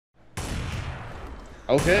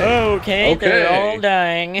Okay. Okay, they're all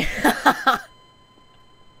dying.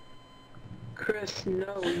 Chris,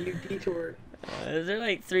 no, you detoured. Is there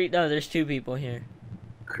like three? No, there's two people here.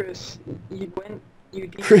 Chris, you detoured.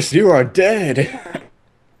 Chris, you are dead. Yeah.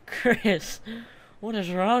 Chris, what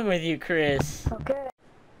is wrong with you, Chris? Okay.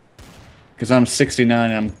 Because I'm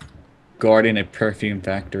 69 and I'm guarding a perfume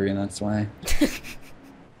factory, and that's why.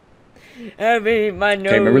 I mean, my nose.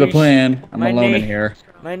 Okay, remember the plan. I'm alone in here.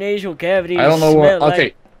 My nasal cavity. I don't know what.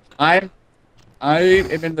 Okay, like... I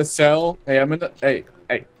am in the cell. Hey, I'm in the. Hey,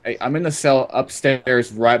 I'm in the cell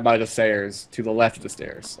upstairs, right by the stairs, to the left of the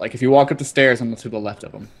stairs. Like if you walk up the stairs, I'm to the left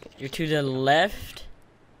of them. You're to the left.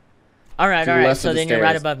 All right. So then you're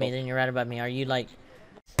right above me. Are you like?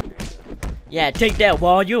 Yeah, take that,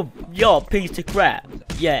 Wall. You're a piece of crap.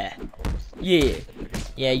 Yeah. You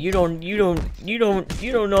don't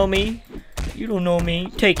know me. You don't know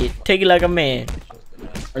me. Take it like a man.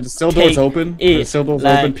 Are the cell doors open? Are the cell doors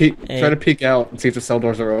open? Try to peek out and see if the cell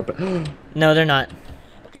doors are open. No, they're not.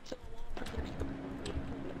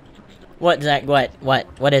 What, Zach? What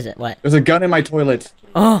is it? What? There's a gun in my toilet.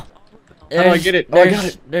 Oh. How do I get it? Oh, I got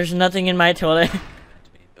it. There's nothing in my toilet.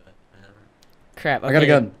 Crap. Okay. I got a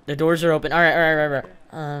gun. The doors are open. All right.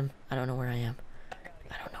 I don't know where I am.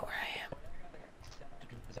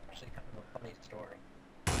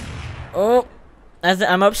 Oh,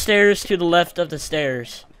 I'm upstairs to the left of the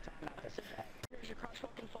stairs.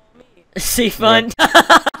 See fun.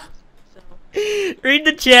 Read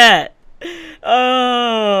the chat.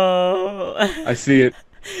 Oh. I see it.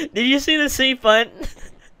 Did you see the C fun?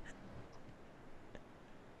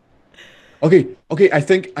 Okay. I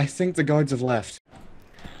think the guards have left.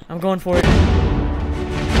 I'm going for it.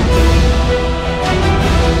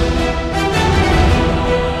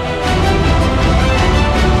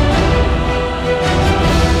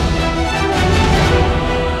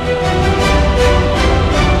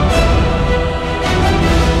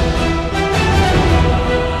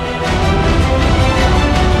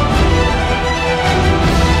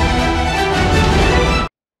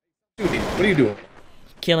 What are you doing?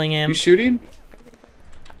 Killing him. You shooting?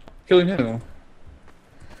 Killing him.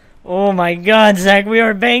 Oh my God, Zach, we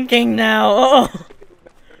are banking now. Oh.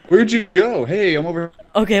 Where'd you go? Hey, I'm over.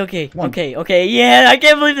 Okay. Yeah, I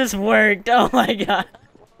can't believe this worked. Oh my God.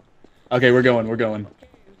 Okay, we're going.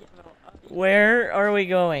 Where are we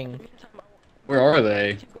going? Where are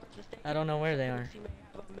they? I don't know where they are.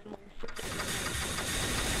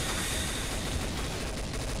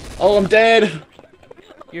 Oh, I'm dead.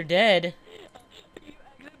 You're dead.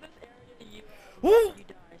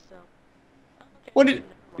 What did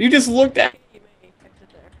you just looked at?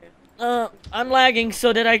 I'm lagging.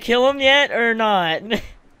 So did I kill him yet or not?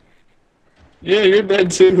 Yeah, you're dead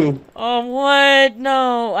too. Oh, what?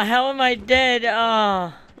 No. How am I dead?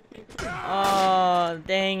 Oh,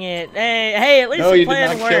 dang it. Hey, at least the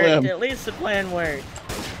plan worked. At least the plan worked.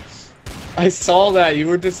 I saw that. You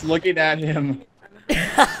were just looking at him.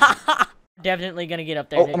 Definitely gonna get up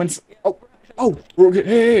there. Hey,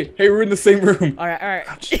 we're in the same room. All right.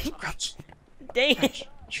 Crouch. Dang it.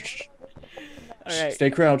 All right. Stay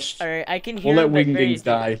crouched. All right, I can hear. We'll let wingdings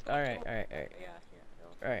die. All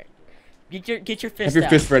right. Get your fist out. Have your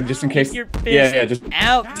fist ready just in case. Your fist yeah, just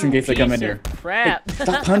out. in case they come in here. Crap. Hey,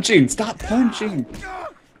 stop punching. Stop punching.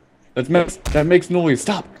 That makes noise.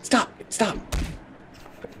 Stop. Stop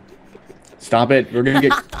it. We're gonna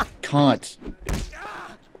get caught.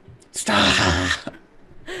 Stop.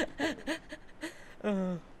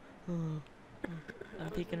 I'm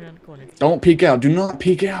peeking around the corner. Don't peek out. Do not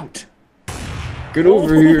peek out. Get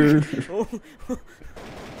over here.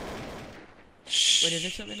 Shh. Wait, is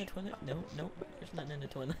there something in the toilet? No, there's nothing in the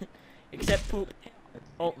toilet. Except poop.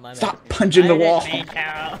 Oh, my bad. Stop punching the wall.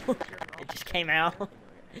 It just came out.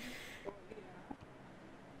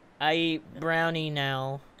 I eat brownie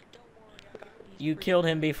now. You killed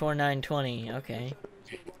him before 9:20. Okay.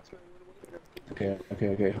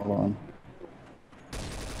 Okay, hold on.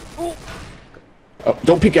 Oh,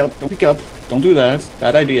 don't peek out. Don't do that.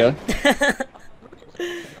 Bad idea.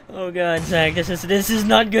 Oh God, Zach, this is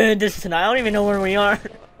not good. I don't even know where we are.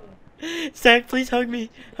 Zach, please hug me,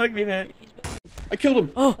 man. I killed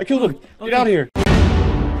him. Get out of here.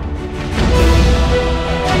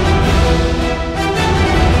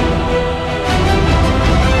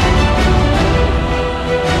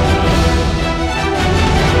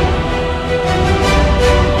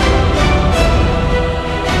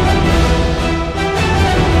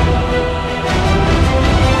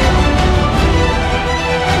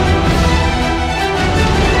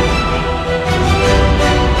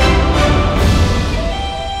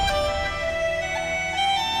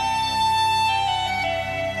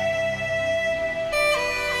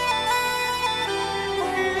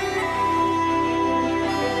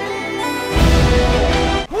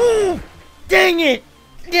 Dang it!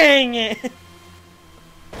 Dang it!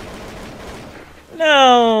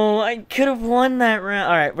 No, I could have won that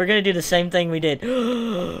round. Alright, we're gonna do the same thing we did.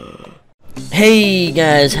 Hey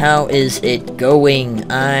guys, how is it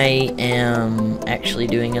going? I am actually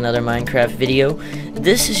doing another Minecraft video.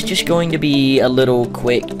 This is just going to be a little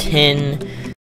quick 10